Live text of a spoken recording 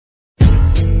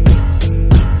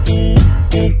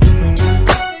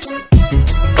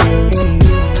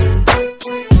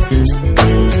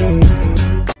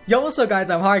What's up guys,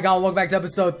 I'm Harry, welcome back to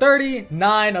episode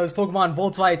 39 of this Pokemon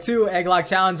Voltwite 2 Egglocke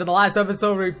challenge. In the last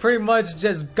episode, we pretty much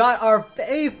just got our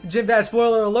 8th gym badge,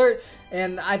 spoiler alert,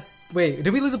 and wait,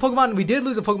 did we lose a Pokemon? We did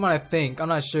lose a Pokemon, I think. I'm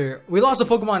not sure. We lost a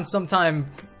Pokemon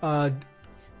sometime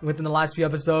within the last few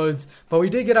episodes, but we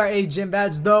did get our 8th gym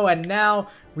badge though, and now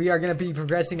we are going to be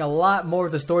progressing a lot more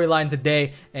with the storyline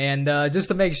today. And just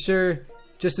to make sure,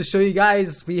 just to show you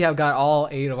guys, we have got all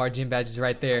 8 of our gym badges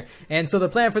right there. And so the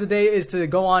plan for the day is to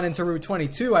go on into Route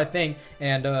 22, I think,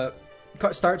 and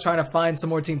start trying to find some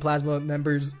more Team Plasma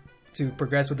members to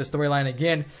progress with the storyline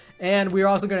again. And we're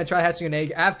also going to try hatching an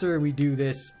egg after we do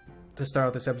this to start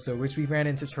out this episode, which we ran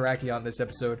into Terrakion this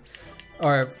episode.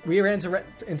 Or we ran into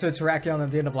Terrakion at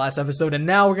the end of last episode, and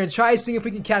now we're going to try seeing if we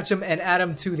can catch him and add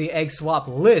him to the egg swap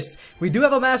list. We do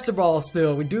have a Master Ball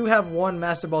still. We do have one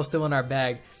Master Ball still in our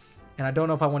bag. And I don't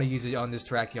know if I want to use it on this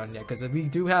Terrakion yet, because we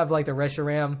do have like the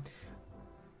Reshiram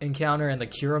encounter and the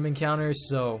Kyurem encounter,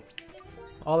 so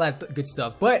all that good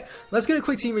stuff. But let's get a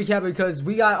quick team recap, because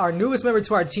we got our newest member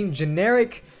to our team,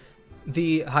 Generic,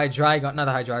 the Hydreigon, not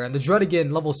the Hydreigon, the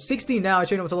Druddigon, level 60 now. I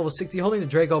trained him to level 60, holding the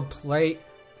Draco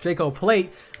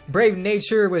Plate. Brave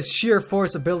Nature with Sheer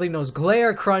Force ability, knows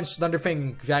Glare, Crunch, Thunderfang,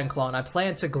 and Dragon Claw. And I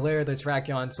plan to Glare the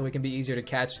Terrakion so it can be easier to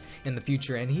catch in the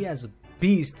future. And he has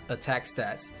beast attack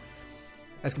stats.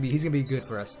 He's gonna be good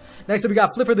for us. Next up, we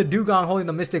got Flipper the Dugong, holding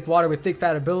the Mystic Water with Thick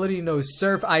Fat ability, knows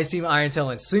Surf, Ice Beam, Iron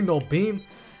Tail, and Signal Beam.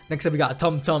 Next up, we got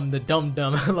Tum Tum the Dum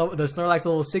Dum, the Snorlax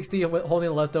level 60, holding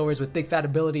the Leftovers with Thick Fat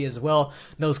ability as well,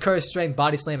 knows Curse, Strength,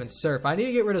 Body Slam, and Surf. I need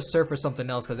to get rid of Surf for something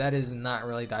else, because that is not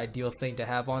really the ideal thing to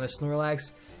have on a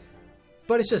Snorlax.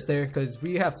 But it's just there, because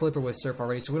we have Flipper with Surf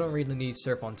already, so we don't really need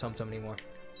Surf on Tum Tum anymore.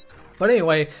 But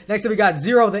anyway, next up we got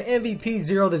Zero, the MVP,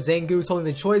 Zero the Zangoose, holding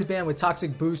the Choice Band with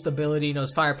Toxic Boost ability, knows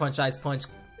Fire Punch, Ice Punch,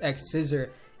 X Scissor,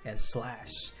 and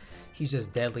Slash. He's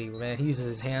just deadly, man. He uses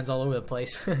his hands all over the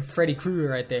place. Freddy Krueger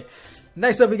right there.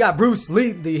 Next up we got Bruce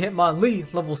Lee, the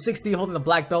Hitmonlee, level 60, holding the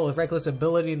Black Belt with Reckless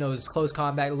ability, knows Close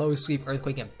Combat, Low Sweep,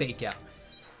 Earthquake, and Fake Out.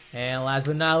 And last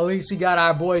but not least, we got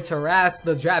our boy Tarask,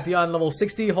 the Drapion, level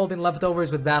 60, holding Leftovers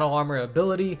with Battle Armor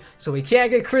ability, so he can't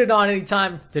get critted on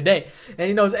anytime today. And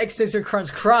he knows X Scissor,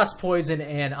 Crunch, Cross Poison,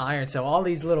 and Iron. So all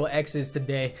these little X's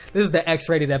today. This is the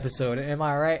X-rated episode, am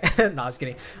I right? No, I'm just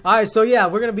kidding. Alright, so yeah,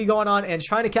 we're going to be going on and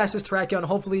trying to catch this Terrakion.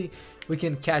 Hopefully, we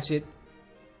can catch it,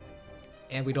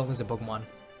 and we don't lose a Pokemon.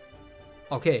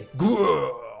 Okay.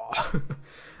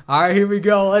 Alright, here we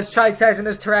go. Let's try catching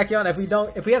this Terrakion.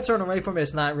 If we have to turn away from it,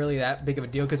 it's not really that big of a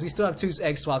deal, because we still have 2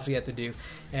 egg swaps we have to do.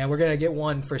 And we're going to get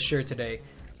one for sure today.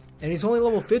 And he's only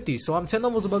level 50, so I'm 10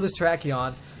 levels above this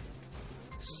Terrakion.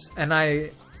 And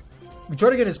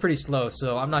Druddigon is pretty slow,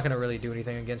 so I'm not going to really do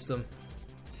anything against him.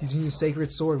 He's using Sacred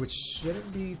Sword, which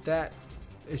shouldn't be that...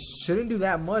 It shouldn't do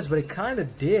that much, but it kind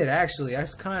of did, actually.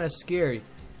 That's kind of scary.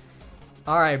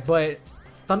 Alright, but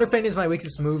Thunderfang is my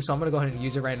weakest move, so I'm going to go ahead and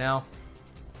use it right now.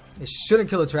 It shouldn't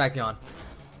kill a Terrakion.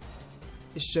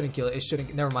 It shouldn't kill it. It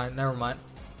shouldn't. Never mind. Never mind.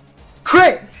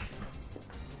 Crit!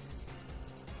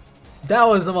 That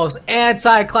was the most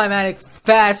anticlimactic,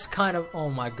 fast kind of. Oh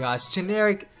my gosh.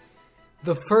 Generic.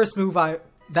 The first move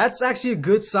that's actually a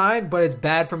good sign, but it's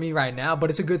bad for me right now. But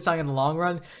it's a good sign in the long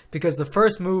run, because the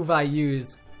first move I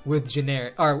used with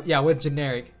Generic,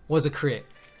 was a crit.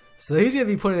 So he's going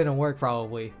to be putting it in work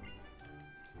probably.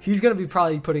 He's going to be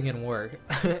probably putting in work.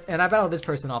 And I battled this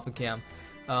person off of cam.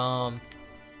 I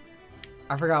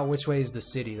forgot which way is the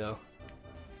city, though.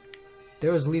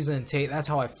 There was Lisa and Tate. That's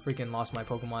how I freaking lost my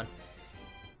Pokemon.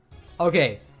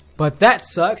 Okay. But that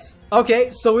sucks.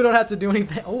 Okay, so we don't have to do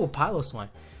anything. Oh, Piloswine.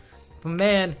 But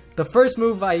man, the first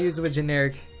move I used with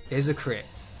Generic is a crit.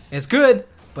 It's good,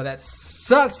 but that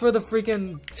sucks for the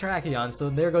freaking Terrakion.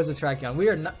 So there goes the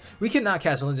Terrakion. We cannot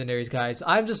catch legendaries, guys.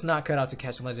 I'm just not cut out to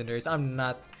catch legendaries.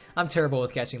 I'm terrible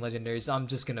with catching legendaries. I'm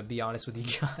just gonna be honest with you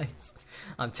guys.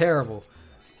 I'm terrible.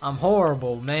 I'm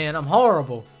horrible, man. I'm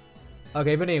horrible.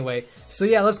 Okay, but anyway. So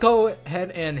yeah, let's go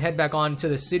ahead and head back on to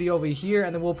the city over here,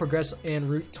 and then we'll progress in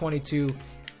Route 22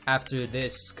 after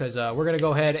this, because we're gonna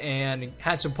go ahead and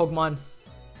hatch some Pokemon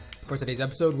for today's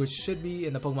episode, which should be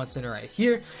in the Pokemon Center right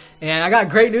here. And I got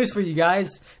great news for you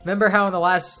guys. Remember how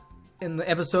in the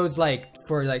episodes,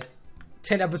 for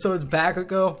 10 episodes back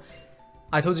ago,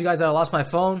 I told you guys that I lost my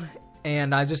phone,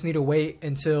 and I just need to wait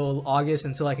until August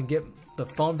until I can get the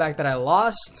phone back that I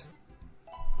lost.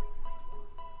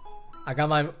 I got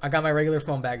my regular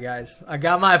phone back, guys. I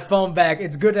got my phone back.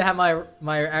 It's good to have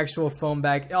my actual phone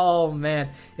back. Oh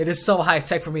man, it is so high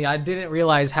tech for me. I didn't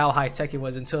realize how high tech it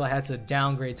was until I had to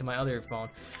downgrade to my other phone.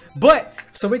 But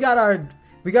so we got our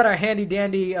We got our handy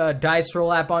dandy dice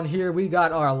roll app on here. We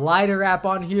got our lighter app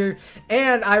on here.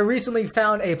 And I recently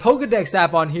found a Pokedex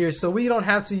app on here, so we don't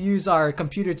have to use our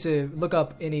computer to look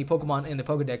up any Pokemon in the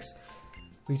Pokedex.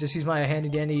 We just use my handy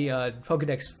dandy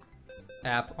Pokedex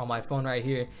app on my phone right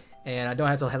here. And I don't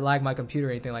have to lag my computer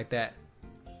or anything like that.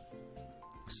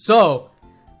 So,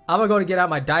 I'm going to go to get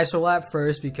out my dice roll app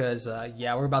first because,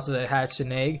 yeah, we're about to hatch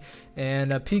an egg.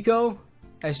 And Pico,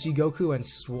 SG Goku, and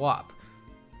Swap.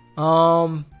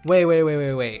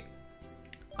 Wait.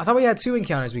 I thought we had 2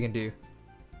 encounters we can do.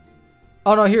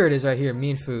 Oh no, here it is right here,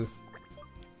 Mean Fu.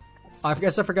 I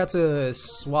guess I forgot to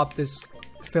swap this,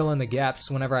 fill in the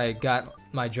gaps whenever I got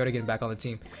my Dredigan back on the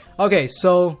team. Okay,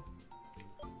 so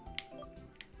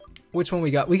which one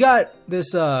we got? We got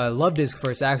this Love Disc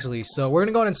first, actually. So we're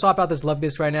gonna go ahead and swap out this Love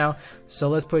Disc right now. So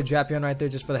let's put Drapion right there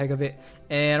just for the heck of it.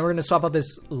 And we're gonna swap out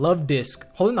this Love Disc.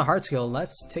 Holding the Heart Skill.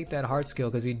 Let's take that Heart Skill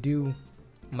because we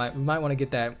might want to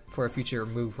get that for future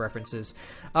move references.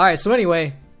 Alright, so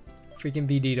anyway. Freaking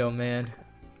Bidito, man.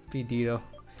 Bidito.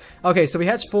 Okay, so we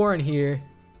hatched 4 in here.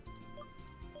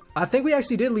 I think we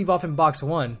actually did leave off in box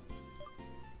 1.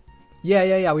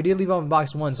 Yeah, we did leave off in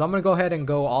box 1. So I'm going to go ahead and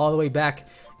go all the way back.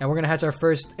 And we're going to hatch our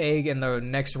first egg in the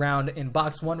next round in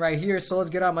box 1 right here. So let's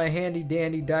get out my handy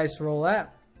dandy dice roll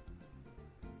app.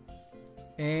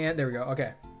 And there we go.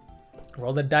 Okay.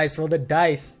 Roll the dice, roll the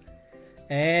dice.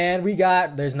 And we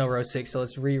got, there's no row 6, so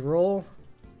let's re-roll.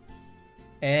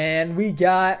 And we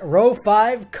got row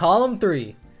 5, column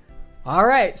 3.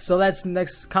 Alright, so that's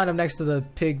kind of next to the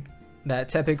pig, that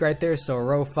Tepig right there. So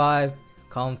row 5,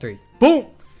 column 3. Boom!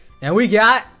 And we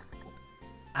got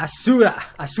Asura.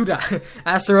 Wait,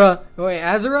 Azura?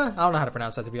 I don't know how to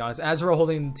pronounce that, to be honest. Azura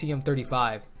holding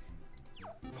TM35.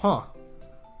 Huh.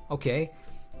 Okay.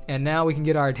 And now we can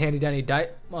get our handy dandy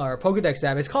our Pokedex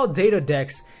app. It's called Data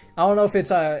Dex. I don't know if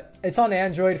it's on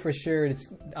Android for sure. You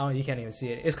can't even see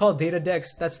it. It's called Data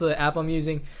Dex. That's the app I'm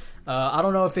using. I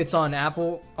don't know if it's on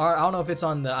Apple or I don't know if it's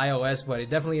on the iOS, but it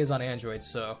definitely is on Android.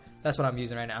 So that's what I'm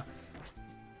using right now.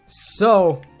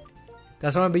 So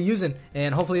that's what I'm gonna be using,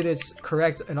 and hopefully it is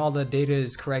correct and all the data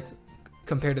is correct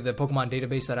compared to the Pokemon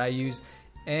database that I use.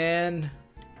 And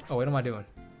oh, what am I doing?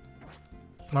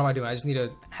 What am I doing? I just need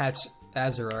to hatch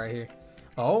Azura right here.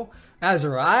 Oh,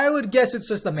 Azura. I would guess it's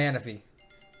just a Manaphy.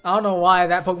 I don't know why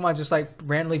that Pokemon just like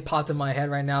randomly popped in my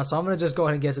head right now, so I'm gonna just go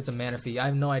ahead and guess it's a Manaphy. I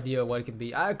have no idea what it could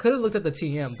be. I could have looked at the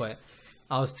TM, but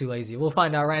I was too lazy. We'll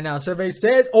find out right now. Survey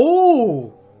says,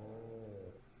 oh,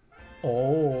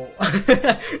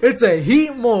 it's a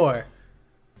Heatmore.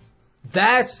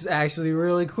 That's actually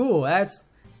really cool.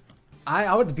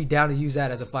 I would be down to use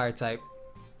that as a fire type.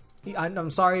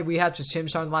 I'm sorry we had to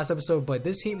Chimchar in the last episode, but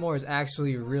this Heatmore is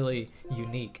actually really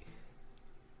unique.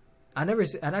 I never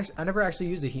actually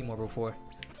used a Heatmore before,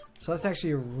 so that's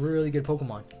actually a really good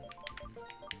Pokemon.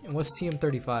 And what's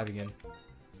TM35 again?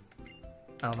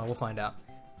 I don't know. We'll find out.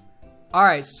 All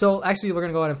right, so actually we're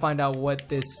gonna go ahead and find out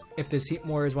if this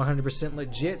Heatmore is 100%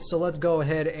 legit. So let's go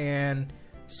ahead and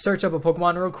search up a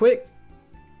Pokemon real quick.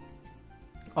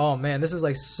 Oh man, this is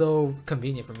like so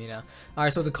convenient for me now. All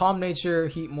right, so it's a Calm Nature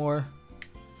Heatmore,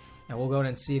 and we'll go ahead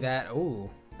and see that. Oh.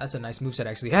 That's a nice moveset,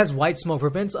 actually. It has White Smoke.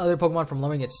 Prevents other Pokemon from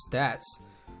lowering its stats.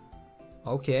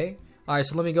 Okay. Alright,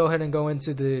 so let me go ahead and go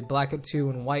into the Black 2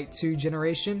 and White 2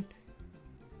 generation.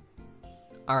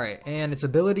 Alright, and its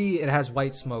ability, it has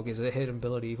White Smoke is a hidden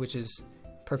ability, which is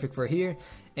perfect for here.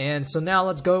 And so now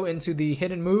let's go into the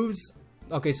hidden moves.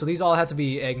 Okay, so these all have to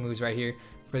be egg moves right here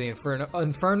for the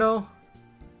Inferno.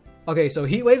 Okay, so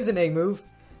Heat Wave is an egg move.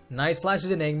 Night Slash is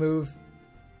an egg move.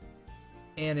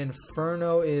 And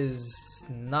Inferno is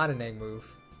not an egg move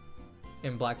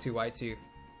in Black 2, White 2.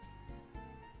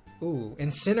 Ooh,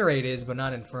 Incinerate is, but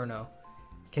not Inferno.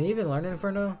 Can you even learn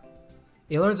Inferno?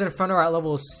 It learns Inferno at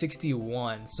level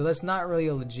 61, so that's not really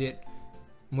a legit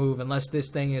move unless this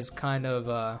thing is kind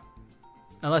of,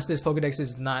 unless this Pokedex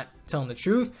is not telling the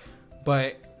truth.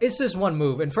 But it's just one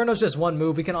move. Inferno's just one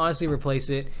move. We can honestly replace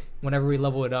it whenever we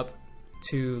level it up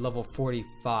to level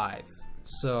 45.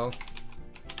 So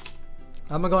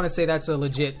I'm gonna go on and say that's a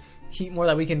legit Heatmore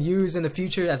that we can use in the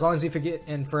future as long as we forget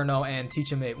Inferno and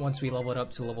teach him it once we level it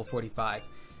up to level 45.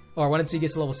 Or once he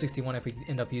gets to level 61 if we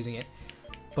end up using it.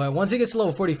 But once he gets to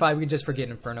level 45, we can just forget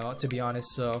Inferno, to be honest.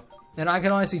 So, and I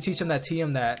can honestly teach him that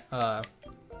TM that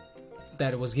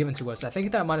it was given to us. I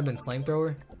think that might have been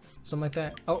Flamethrower. Something like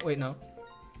that. Oh, wait, no.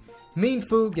 Mean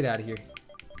Fu, get out of here.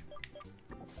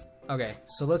 Okay,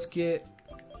 so let's get...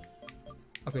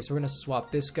 Okay, so we're gonna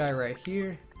swap this guy right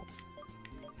here.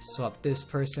 Swap this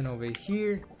person over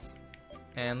here.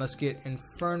 And let's get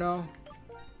Inferno.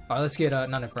 Or let's get,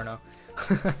 not Inferno.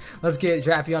 Let's get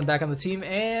Drapion back on the team,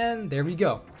 and there we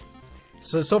go.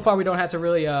 So far we don't have to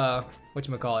really,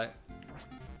 whatchamacallit.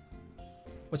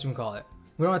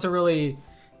 We don't have to really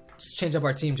change up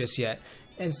our team just yet.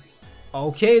 And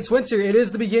okay, it's winter. It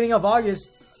is the beginning of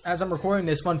August as I'm recording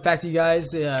this. Fun fact, you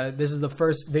guys, this is the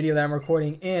first video that I'm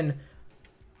recording in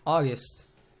August,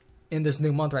 in this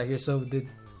new month right here. So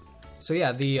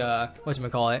yeah, the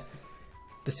whatchamacallit,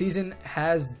 the season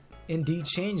has indeed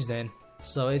changed then.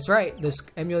 So it's right, this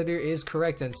emulator is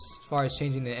correct as far as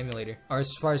changing the emulator, or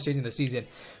as far as changing the season.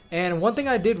 And one thing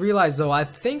I did realize though, I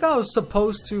think I was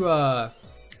supposed to I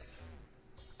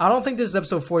don't think this is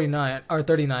episode 49 or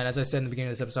 39 as I said in the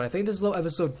beginning of this episode. I think this is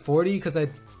episode 40 because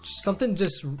something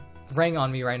just rang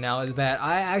on me right now, is that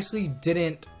I actually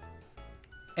didn't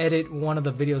edit one of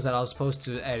the videos that I was supposed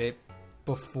to edit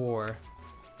before.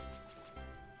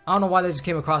 I don't know why this just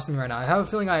came across to me right now. I have a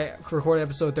feeling I recorded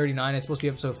episode 39. It's supposed to be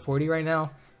episode 40 right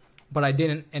now, but I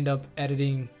didn't end up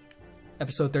editing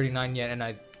episode 39 yet, and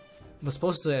I was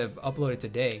supposed to upload it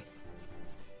today,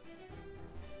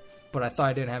 but I thought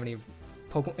I didn't have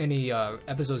any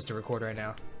episodes to record right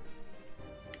now.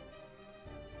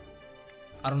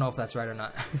 I don't know if that's right or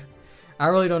not. I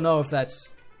really don't know if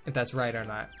that's right or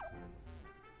not.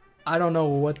 I don't know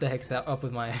what the heck's up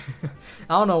with my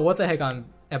I don't know what the heck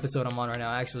episode I'm on right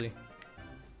now, actually.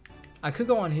 I could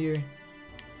go on here.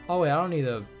 Oh wait, I don't need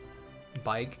a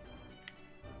bike.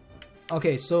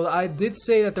 Okay, so I did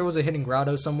say that there was a hidden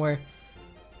grotto somewhere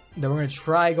that we're gonna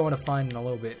try going to find in a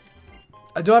little bit.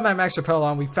 I do have my max repel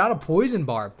on. We found a poison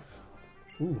barb.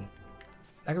 Ooh,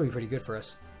 that could be pretty good for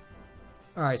us.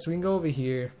 Alright, so we can go over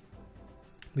here.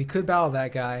 We could battle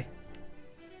that guy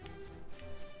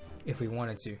if we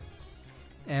wanted to.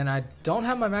 And I don't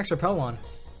have my max repel on.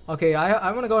 Okay,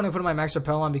 I'm gonna go ahead and put my max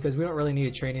repel on because we don't really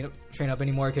need to train up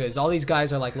anymore, because all these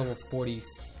guys are like level 46s.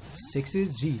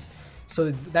 Jeez.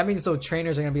 So that means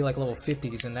trainers are gonna be like level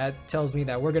 50s, and that tells me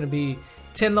that we're gonna be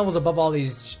 10 levels above all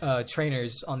these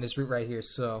trainers on this route right here.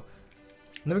 So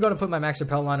let me go and put my max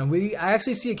repel on, and I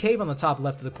actually see a cave on the top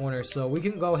left of the corner, so we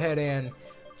can go ahead and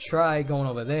try going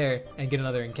over there and get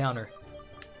another encounter,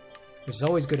 which is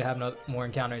always good to have more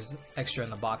encounters extra in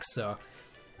the box. So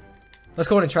let's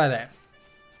go ahead and try that,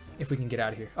 if we can get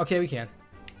out of here. Okay, we can,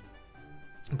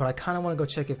 but I kind of want to go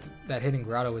check if that hidden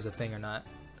grotto is a thing or not.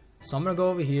 So I'm gonna go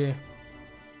over here.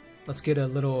 Let's get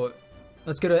an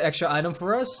extra item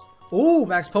for us. Ooh,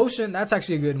 max potion. That's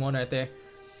actually a good one right there.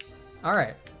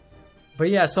 Alright. But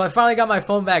yeah, so I finally got my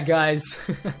phone back, guys.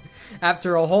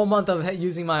 After a whole month of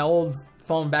using my old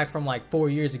phone back from like 4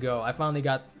 years ago, I finally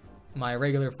got my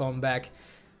regular phone back.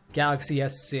 Galaxy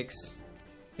S6.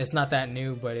 It's not that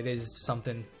new, but it is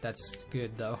something that's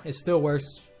good though. It still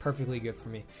works perfectly good for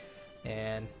me.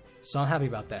 And so I'm happy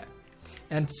about that.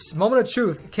 And moment of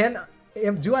truth,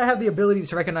 do I have the ability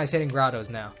to recognize hidden grottos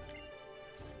now?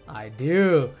 I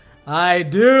do. I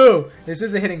do! This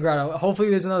is a hidden grotto. Hopefully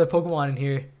there's another Pokemon in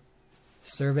here.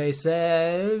 Survey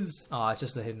says... Oh, it's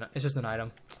just an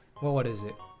item. Well, what is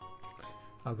it?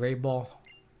 A Great Ball.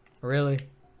 Really?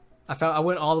 I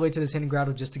went all the way to this hidden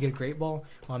grotto just to get a Great Ball.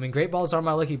 Well, I mean, Great Balls are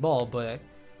my lucky ball, but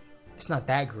it's not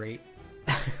that great.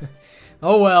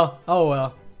 Oh well. Oh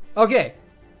well. Okay.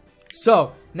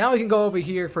 So, now we can go over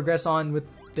here, progress on with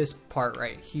this part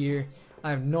right here. I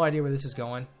have no idea where this is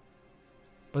going.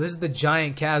 But this is the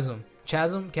giant chasm.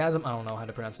 Chasm? I don't know how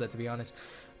to pronounce that, to be honest.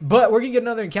 But we're going to get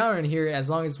another encounter in here as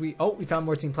long as we... Oh, we found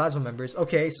more Team Plasma members.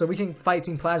 Okay, so we can fight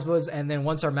Team Plasmas, and then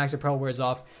once our Max Repel wears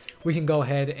off, we can go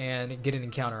ahead and get an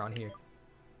encounter on here.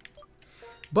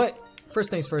 But, first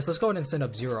things first, let's go ahead and send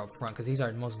up Zero up front, because he's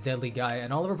our most deadly guy,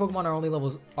 and all of our Pokemon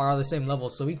are the same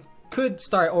levels, so we could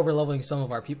start over-leveling some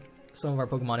of our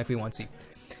Pokemon if we want to.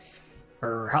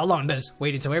 How long does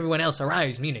wait until everyone else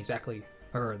arrives mean exactly?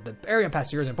 The area past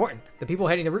here is important. The people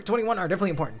heading to Route 21 are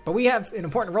definitely important, but we have an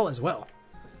important role as well.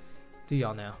 Do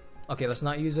y'all now? Okay, let's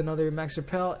not use another Max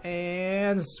Repel,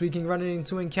 and we can run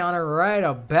into encounter right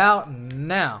about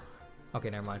now. Okay,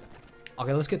 never mind.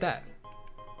 Okay, let's get that.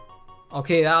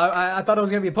 Okay, I thought it was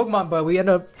gonna be a Pokemon, but we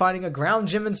ended up finding a ground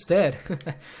gym instead.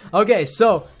 Okay,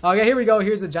 so here we go.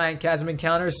 Here's the giant chasm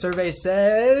encounter. Survey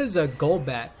says a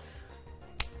Golbat.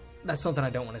 That's something I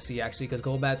don't want to see, actually, because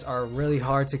Golbats are really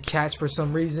hard to catch for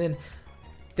some reason.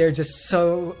 They're just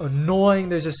so annoying.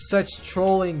 There's just such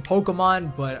trolling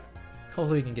Pokemon, but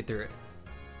hopefully we can get through it.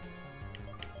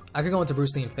 I could go into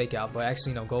Bruce Lee and Fake Out, but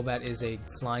actually, no, Golbat is a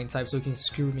flying type, so it can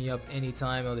screw me up any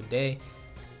time of the day.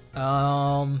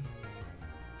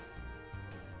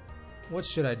 What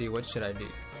should I do?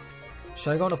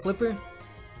 Should I go into Flipper?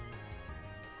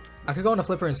 I could go into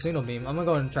Flipper and Signal Beam. I'm gonna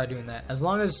go ahead and try doing that. As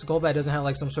long as Golbat doesn't have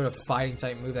like some sort of fighting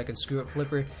type move that could screw up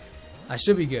Flipper, I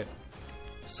should be good.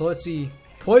 So let's see.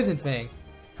 Poison Fang.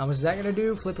 How much is that gonna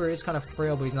do? Flipper is kind of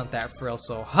frail, but he's not that frail.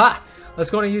 So ha! Let's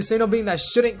go and use Signal Beam. That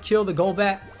shouldn't kill the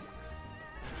Golbat,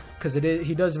 because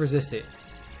he does resist it,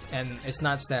 and it's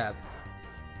not stab.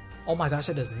 Oh my gosh,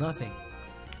 that does nothing.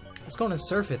 Let's go and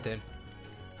surf it then.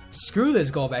 Screw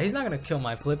this Golbat. He's not gonna kill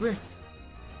my Flipper.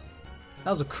 That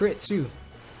was a crit too.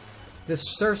 This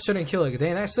surf shouldn't kill it.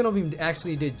 Dang, that Signal Beam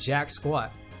actually did jack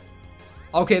squat.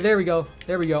 Okay, there we go.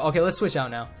 There we go. Okay, let's switch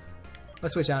out now.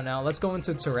 Let's switch out now. Let's go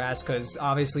into Terras, because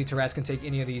obviously Terras can take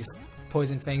any of these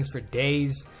Poison Fangs for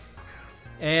days.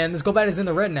 And this Golbat is in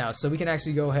the red now, so we can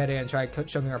actually go ahead and try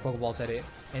chugging our Pokeballs at it.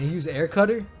 And he used Air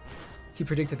Cutter. He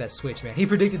predicted that switch, man. He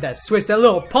predicted that switch. That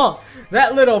little punk.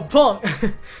 That little punk.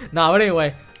 Nah, but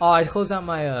anyway. Oh, I closed out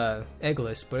my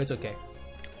Egglocke, but it's okay.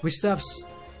 We still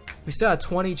have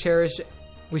 20 cherish.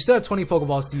 We still have 20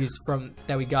 Pokeballs to use from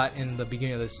that we got in the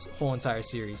beginning of this whole entire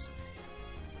series.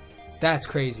 That's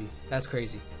crazy. That's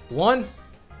crazy. 1,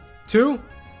 2,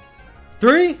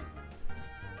 3.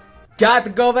 Got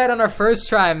the Golbat on our first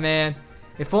try, man.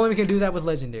 If only we can do that with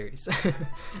legendaries.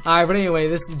 Alright, but anyway,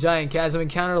 this is the Giant Chasm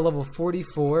encounter level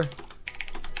 44.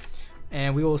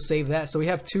 And we will save that. So we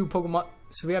have 2 Pokemon.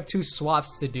 So we have 2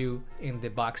 swaps to do in the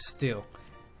box still.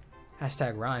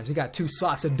 Hashtag rhymes. We got 2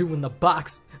 swaps to do in the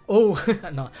box. Oh,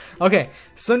 no. Okay,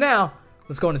 so now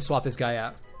let's go in and swap this guy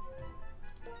out.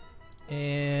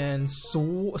 And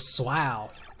swow.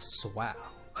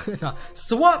 No,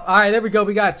 swap. All right, there we go.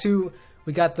 We got 2.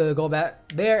 We got the Golbat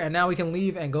there, and now we can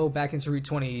leave and go back into Route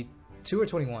 22 or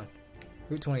 21.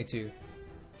 Route 22.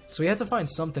 So we have to find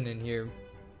something in here,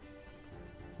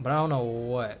 but I don't know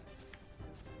what.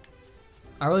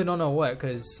 I really don't know what,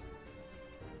 because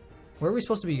where are we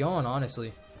supposed to be going,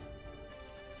 honestly?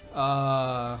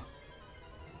 Oh,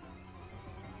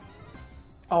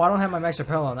 I don't have my Max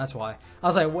Repel on, that's why. I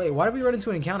was like, wait, why did we run into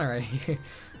an encounter right here?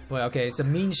 But okay, it's a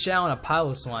Mean Shao and a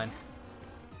Piloswine.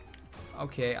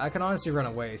 Okay, I can honestly run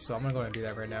away, so I'm gonna go and do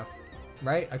that right now.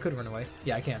 Right? I could run away.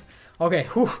 Yeah, I can. Okay,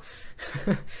 whew.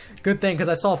 Good thing, because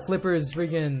I saw Flipper's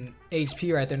freaking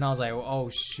HP right there, and I was like, oh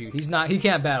shoot, he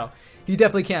can't battle. He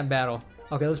definitely can't battle.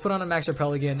 Okay, let's put on a Max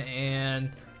Repel again,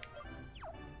 and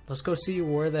let's go see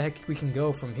where the heck we can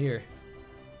go from here.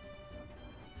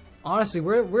 Honestly,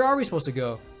 where are we supposed to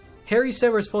go? Harry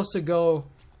said we're supposed to go...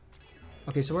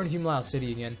 Okay, so we're in Humelau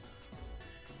City again.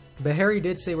 But Harry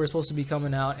did say we're supposed to be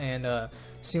coming out and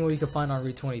seeing what we can find on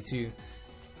Route 22.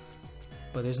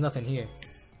 But there's nothing here.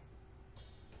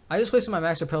 I just wasted my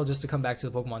Max Repel just to come back to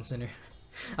the Pokemon Center.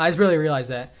 I just really realized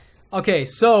that. Okay,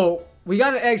 so we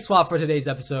got an egg swap for today's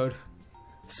episode.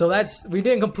 So we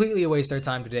didn't completely waste our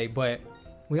time today, but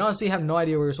we honestly have no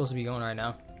idea where we're supposed to be going right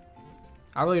now.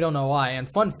 I really don't know why. And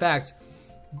fun fact,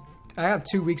 I have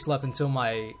 2 weeks left until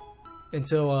I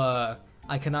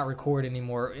cannot record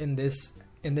anymore in this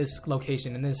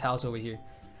location, in this house over here.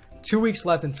 2 weeks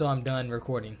left until I'm done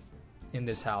recording in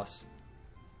this house.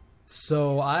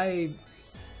 So I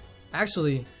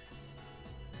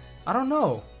don't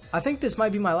know. I think this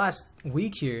might be my last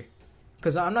week here,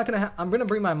 because I'm gonna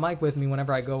bring my mic with me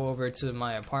whenever I go over to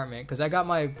my apartment, because I got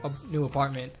my new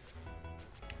apartment.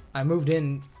 I moved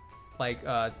in like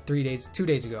 2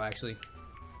 days ago actually,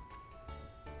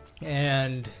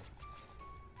 and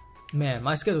man,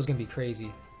 my schedule's gonna be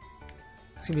crazy.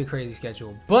 It's gonna be a crazy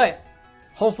schedule, but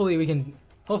hopefully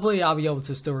I'll be able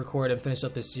to still record and finish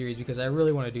up this series, because I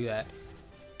really want to do that.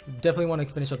 Definitely want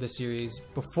to finish up this series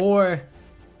before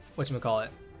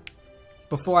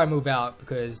before I move out,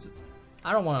 because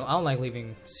I don't like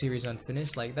leaving series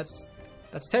unfinished. Like that's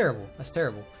terrible. That's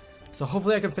terrible. So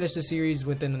hopefully I can finish the series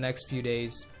within the next few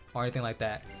days or anything like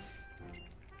that.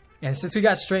 And since we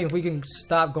got strength, we can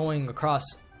stop going across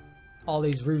all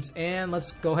these routes, and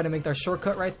let's go ahead and make our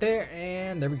shortcut right there,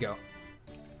 and there we go.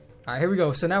 Alright, here we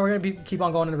go. So now we're gonna keep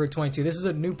on going into Route 22. This is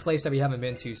a new place that we haven't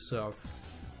been to, so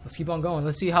let's keep on going.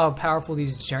 Let's see how powerful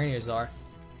these trainers are.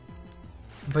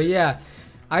 But yeah,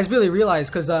 I just really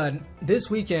realized, because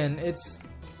this weekend, it's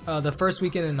the first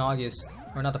weekend in August,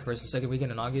 or not the first, the second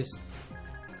weekend in August.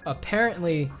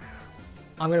 Apparently,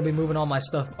 I'm gonna be moving all my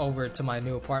stuff over to my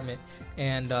new apartment,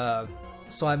 and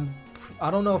so I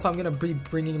don't know if I'm gonna be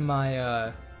bringing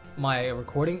my my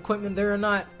recording equipment there or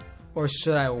not, or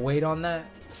should I wait on that?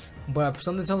 But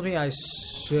something tells me I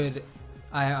should.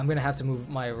 I'm gonna have to move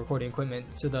my recording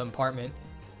equipment to the apartment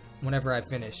whenever I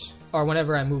finish, or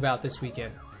whenever I move out this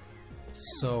weekend.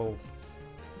 So,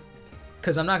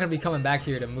 because I'm not gonna be coming back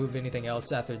here to move anything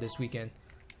else after this weekend.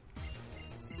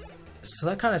 So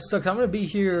that kind of sucks. I'm gonna be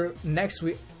here next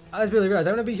week. I just really realized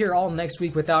I'm gonna be here all next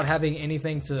week without having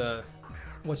anything to,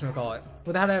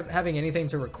 without having anything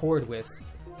to record with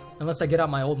Unless I get out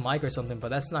my old mic or something, but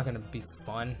that's not gonna be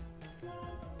fun.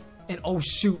 And oh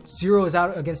shoot, Zero is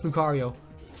out against Lucario.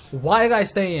 Why did I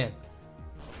stay in?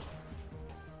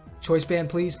 Choice band,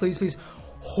 please, please, please.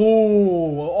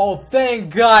 Oh,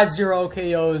 thank God Zero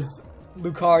KOs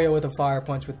Lucario with a fire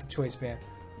punch with the choice band.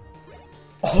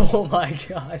 Oh my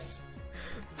gosh.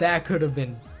 That could have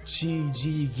been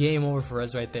GG, game over for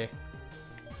us right there.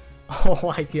 Oh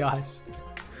my gosh.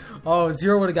 Oh,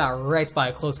 Zero would have got wrecked by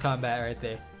a close combat right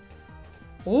there.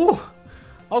 Ooh.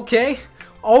 Okay.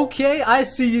 Okay, I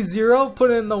see you, Zero.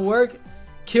 Put in the work.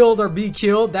 Killed or be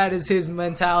killed. That is his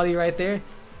mentality right there.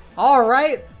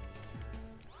 Alright.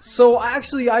 So,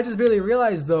 actually, I just barely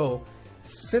realized, though,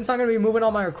 since I'm going to be moving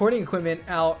all my recording equipment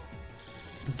out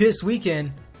this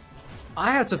weekend,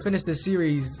 I had to finish this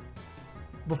series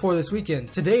before this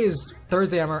weekend. Today is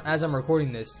Thursday as I'm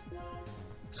recording this.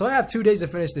 So, I have 2 days to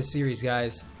finish this series,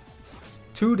 guys.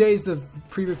 2 days to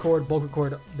pre-record, bulk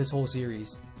record this whole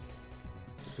series.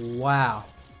 Wow.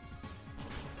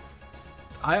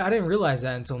 I didn't realize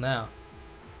that until now.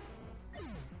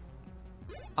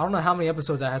 I don't know how many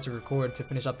episodes I had to record to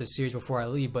finish up this series before I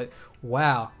leave, but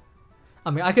wow.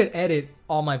 I mean, I could edit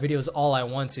all my videos all I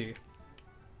want to,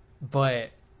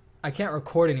 but I can't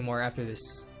record anymore after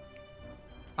this.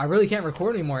 I really can't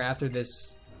record anymore after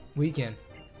this weekend.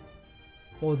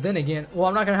 Well, then again, well,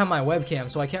 I'm not gonna have my webcam,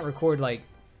 so I can't record like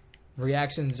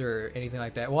reactions or anything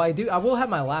like that. Well, I will have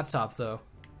my laptop though.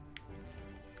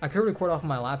 I could record off of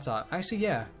my laptop. Actually,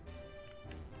 yeah.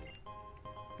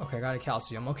 Okay, I got a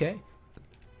calcium. Okay.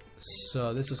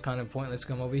 So this was kind of pointless to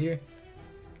come over here.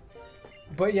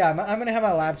 But yeah, I'm gonna have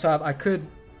my laptop. I could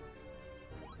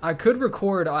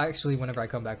record actually whenever I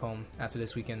come back home after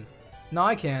this weekend. No,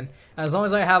 I can. As long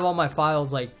as I have all my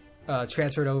files like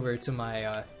transferred over to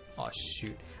my oh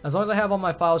shoot. As long as I have all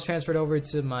my files transferred over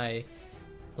to my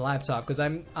laptop, because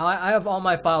I have all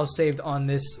my files saved on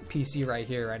this PC right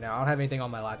here right now. I don't have anything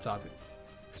on my laptop,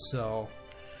 so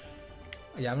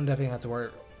yeah, I'm gonna definitely have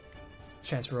to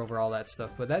transfer over all that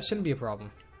stuff, but that shouldn't be a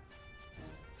problem.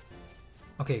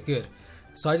 Okay, good.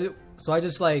 So I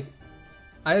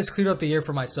just cleared up the year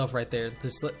for myself right there,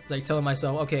 just like telling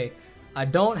myself, okay, I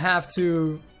don't have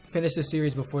to finish the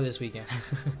series before this weekend.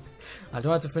 I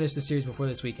don't have to finish the series before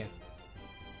this weekend.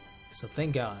 So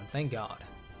thank God, thank God.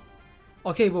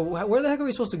 Okay, but where the heck are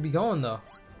we supposed to be going, though?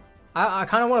 I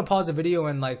kind of want to pause the video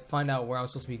and, like, find out where I'm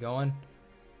supposed to be going.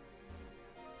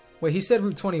 Wait, he said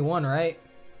Route 21, right?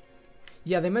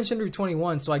 Yeah, they mentioned Route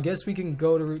 21, so I guess we can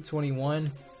go to Route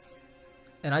 21.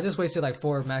 And I just wasted, like,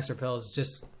 4 max repels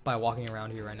just by walking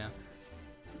around here right now.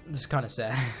 This is kind of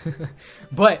sad.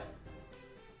 But,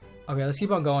 okay, let's keep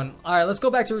on going. Alright, let's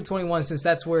go back to Route 21, since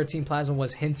that's where Team Plasma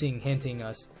was hinting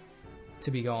us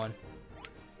to be going.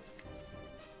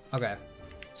 Okay.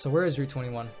 So where is Route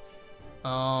 21?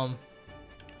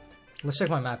 Let's check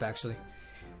my map actually.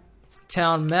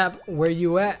 Town map, where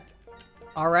you at?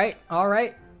 Alright,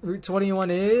 alright. Route 21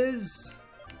 is...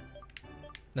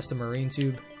 That's the marine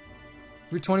tube.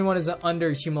 Route 21 is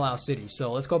under Humalao City,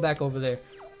 so let's go back over there.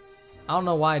 I don't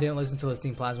know why I didn't listen to those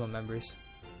Team Plasma members.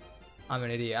 I'm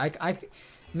an idiot.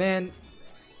 Man,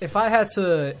 if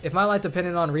my life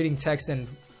depended on reading text and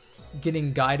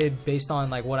getting guided based on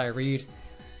like what I read,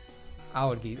 I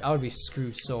would be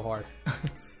screwed so hard.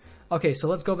 Okay, so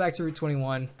let's go back to Route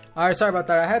 21. Alright, sorry about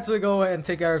that. I had to go ahead and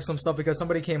take care of some stuff because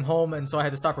somebody came home, and so I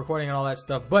had to stop recording and all that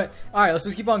stuff. But, alright, let's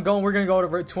just keep on going. We're gonna go to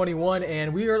Route 21,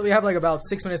 and we only have like about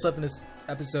 6 minutes left in this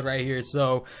episode right here.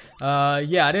 So,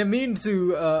 yeah, I didn't mean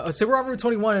to, so we're on Route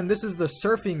 21, and this is the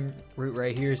surfing route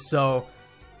right here. So,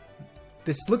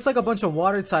 this looks like a bunch of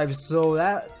water types, so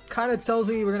that kind of tells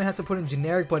me we're gonna have to put in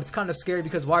generic, but it's kind of scary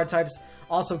because water types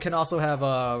can also have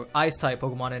ice type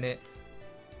Pokemon in it.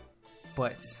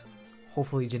 But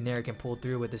hopefully generic can pull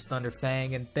through with this Thunder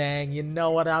Fang and Thang, you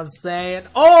know what I'm saying?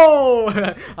 Oh!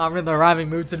 I'm in the rhyming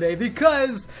mood today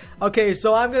because, okay,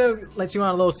 so I'm gonna let you on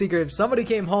a little secret. If somebody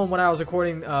came home when I was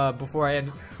recording before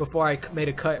I made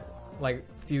a cut like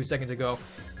a few seconds ago,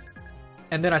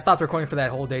 and then I stopped recording for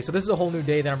that whole day. So this is a whole new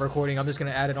day that I'm recording. I'm just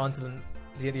gonna add it on to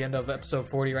the end of episode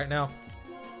 40 right now.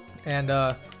 And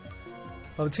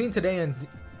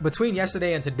between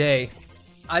yesterday and today,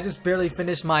 I just barely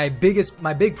finished my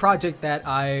big project that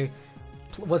I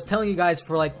was telling you guys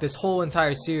for like this whole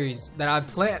entire series that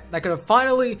I could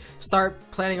finally start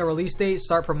planning a release date,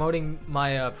 start promoting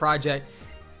my project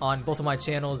on both of my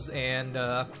channels, and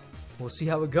we'll see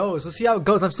how it goes. We'll see how it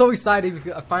goes. I'm so excited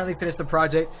because I finally finished the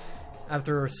project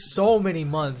after so many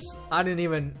months. I don't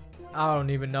even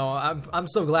know. I'm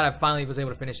so glad I finally was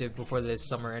able to finish it before this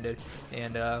summer ended.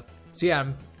 And so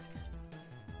yeah,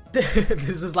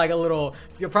 This is like a little,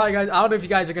 you're probably guys, I don't know if you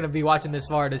guys are gonna be watching this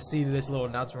far to see this little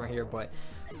announcement right here, but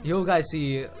you'll guys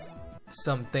see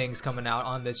some things coming out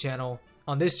on this channel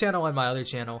and my other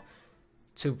channel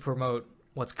to promote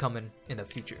what's coming in the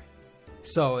future.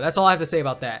 So that's all I have to say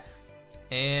about that.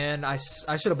 And I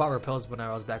should have bought repels when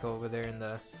I was back over there in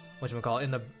the whatchamacallit,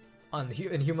 in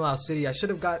Humalao City. I should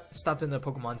have stopped in the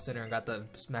Pokemon Center and got the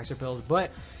max repels,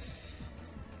 but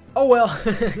oh well.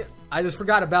 I just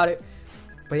forgot about it.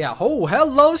 But yeah, oh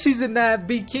hello, she's in that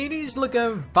bikini, she's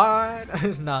looking fine.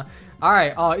 Nah.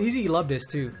 Alright, oh easy, love this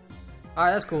too.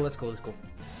 Alright, that's cool, that's cool, that's cool.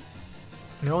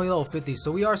 You're only level 50, so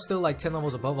we are still like 10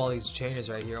 levels above all these trainers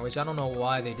right here, which I don't know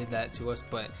why they did that to us,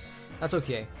 but that's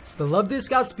okay. The Love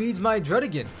Disc outspeeds my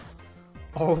Dredigan.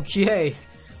 Okay.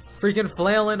 Freaking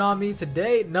flailing on me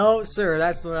today? No, sir,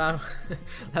 that's what I'm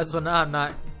that's what I'm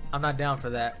not down for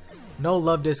that. No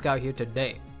Love Disc out here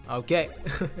today. Okay.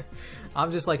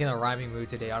 I'm just like in a rhyming mood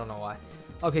today, I don't know why.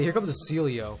 Okay, here comes a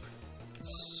Celio.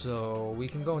 So we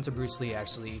can go into Bruce Lee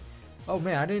actually. Oh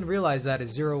man, I didn't realize that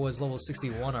Zero was level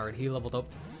 61 already. He leveled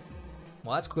up.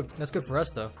 Well, that's good for us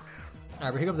though.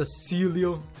 Alright, but here comes a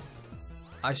Celio.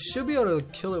 I should be able to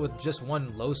kill it with just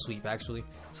one low sweep actually.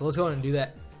 So let's go ahead and do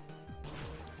that.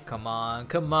 Come on,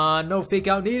 come on. No fake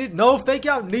out needed. No fake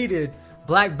out needed.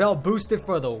 Black belt boosted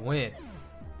for the win.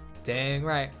 Dang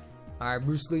right. Alright,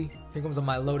 Bruce Lee. Here comes a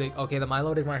Milotic. Okay, the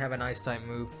Milotic might have an ice type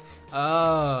move.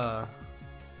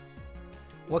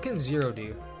 What can Zero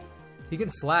do? He can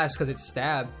slash because it's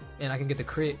stab, and I can get the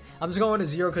crit. I'm just going to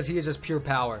Zero because he is just pure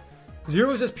power.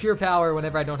 Zero is just pure power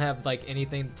whenever I don't have like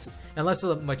anything, unless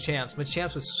Machamps.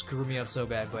 Machamps would screw me up so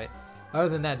bad, but other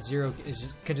than that, Zero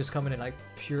can just come in and like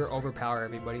pure overpower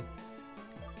everybody.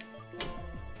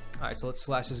 Alright, so let's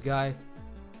slash this guy.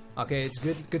 Okay, it's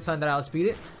good sign that I outspeed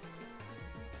it.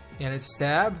 And it's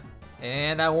stab.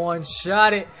 And I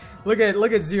one-shot it. Look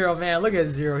at Zero, man. Look at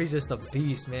Zero. He's just a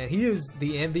beast, man. He is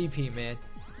the MVP, man.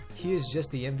 He is just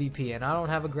the MVP. And I don't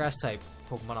have a grass type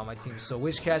Pokemon on my team. So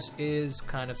Wishcash is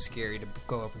kind of scary to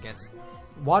go up against.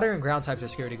 Water and ground types are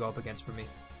scary to go up against for me.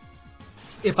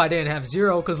 If I didn't have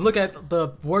Zero, because look at the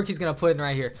work he's going to put in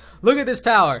right here. Look at this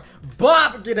power.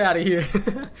 Bop! Get out of here.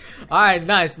 Alright,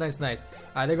 nice, nice, nice.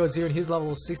 Alright, there goes Zero. And he's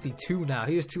level 62 now.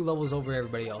 He is 2 levels over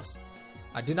everybody else.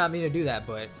 I did not mean to do that,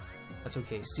 but that's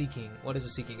okay. Seeking. What is the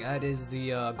Seeking? That is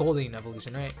the Golden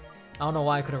evolution, right? I don't know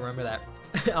why I couldn't remember that.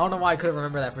 I don't know why I couldn't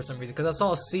remember that for some reason. Because I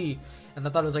saw a C, and I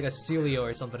thought it was like a Celio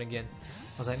or something again.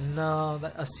 I was like, no,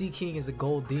 a Seeking is a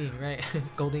Goldeen, right?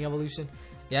 Golden evolution.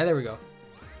 Yeah, there we go.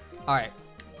 Alright.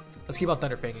 Let's keep on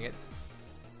Thunderfanging it.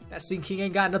 That Seeking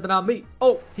ain't got nothing on me.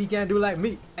 Oh, he can't do like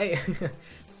me. Hey.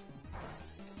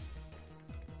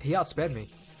 He outsped me.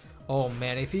 Oh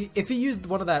man, if he used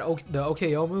one of the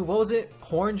OKO move, what was it?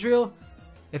 Horn Drill?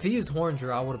 If he used Horn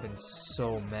Drill, I would have been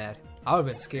so mad. I would have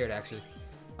been scared actually.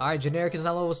 Alright, Generic is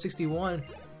now level 61.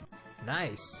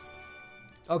 Nice.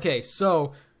 Okay,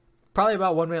 so probably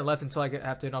about 1 minute left until I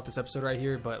have to end off this episode right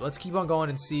here, but let's keep on going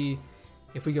and see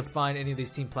if we can find any of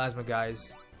these Team Plasma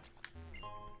guys.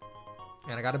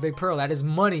 And I got a big pearl. That is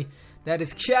money. That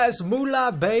is cash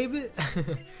moolah, baby.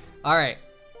 Alright.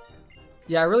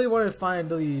 Yeah, I really wanted to find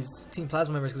these Team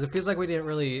Plasma members because it feels like we didn't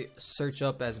really search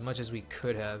up as much as we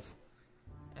could have.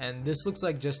 And this looks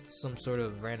like just some sort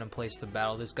of random place to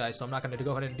battle this guy, so I'm not going to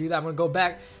go ahead and do that. I'm going to go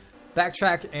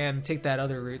backtrack and take that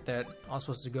other route that I was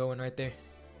supposed to go in right there.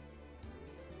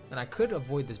 And I could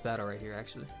avoid this battle right here,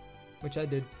 actually. Which I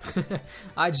did.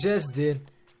 I just did.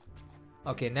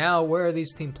 Okay, now where are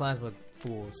these Team Plasma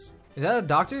fools? Is that a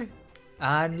doctor?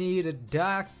 I need a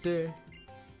doctor.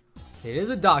 It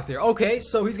is a doctor. Okay,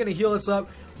 so he's gonna heal us up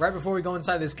right before we go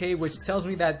inside this cave, which tells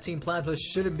me that Team Plasma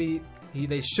shouldn't be.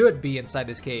 They should be inside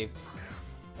this cave.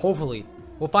 Hopefully,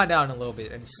 we'll find out in a little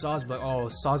bit. And Sawsbuck. Oh,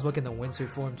 Sawsbuck in the winter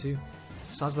form too.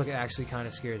 Sawsbuck actually kind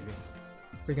of scares me.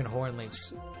 Freaking Horn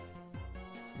Lynx.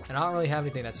 And I don't really have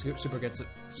anything that's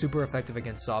super effective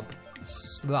against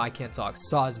I can't talk.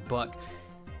 Sawsbuck.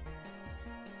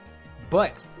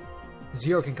 But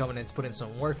Zero can come in and put in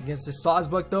some work against this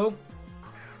Sawsbuck though.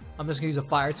 I'm just gonna use a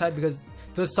fire type because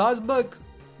the Sawsbuck.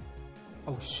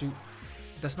 Oh shoot,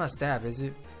 that's not stab, is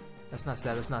it? That's not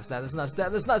stab. That's not stab. That's not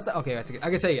stab. That's not stab. Okay, I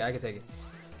can take it. I can take it.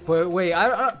 But wait,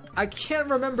 I can't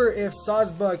remember if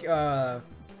Sawsbuck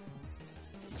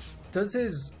does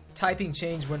his typing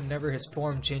change whenever his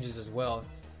form changes as well.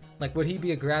 Like, would he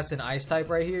be a grass and ice type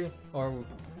right here, or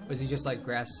was he just like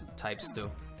grass type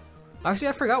still? Actually,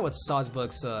 I forgot what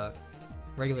Sawsbuck's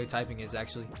regular typing is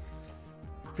actually.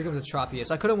 Here comes a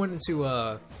Tropius. I could have went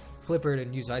into Flipper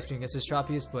and used Ice Beam against this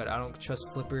Tropius, but I don't trust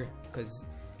Flipper because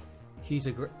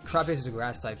Tropius is a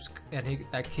grass type, and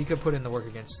he could put in the work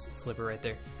against Flipper right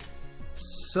there.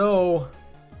 So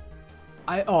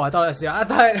I thought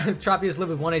Tropius lived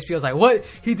with 1 HP. I was like, what?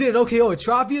 He did an OKO with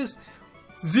Tropius?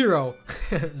 0.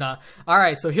 Nah.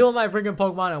 Alright, so heal my freaking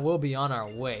Pokemon and we'll be on our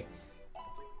way.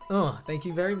 Thank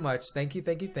you very much. Thank you.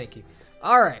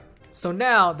 Alright, so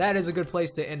now that is a good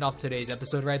place to end off today's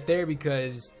episode right there,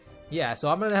 because yeah, so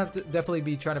I'm gonna have to definitely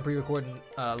be trying to pre-recording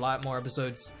a lot more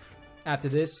episodes after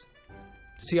this.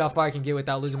 See how far I can get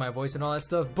without losing my voice and all that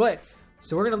stuff. But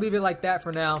so we're gonna leave it like that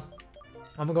for now.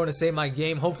 I'm going to save my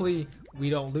game. Hopefully we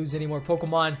don't lose any more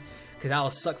Pokemon, because that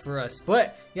will suck for us.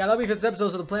 But yeah, that'll be for this episode.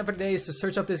 So the plan for today is to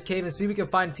search up this cave and see if we can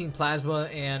find Team Plasma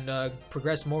and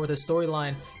progress more with the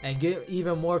storyline and get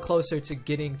even more closer to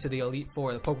getting to the Elite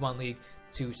Four, the Pokemon League,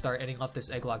 to start ending off this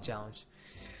Egglocke challenge.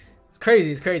 It's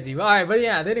crazy. Alright, but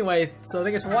yeah, anyway, so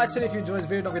thank you guys for watching. If you enjoyed this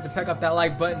video, don't forget to peck up that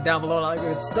like button down below and all that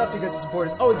good stuff, because your support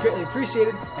is always greatly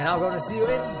appreciated. And I'm going to see you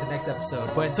in the next episode.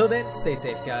 But until then, stay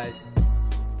safe, guys.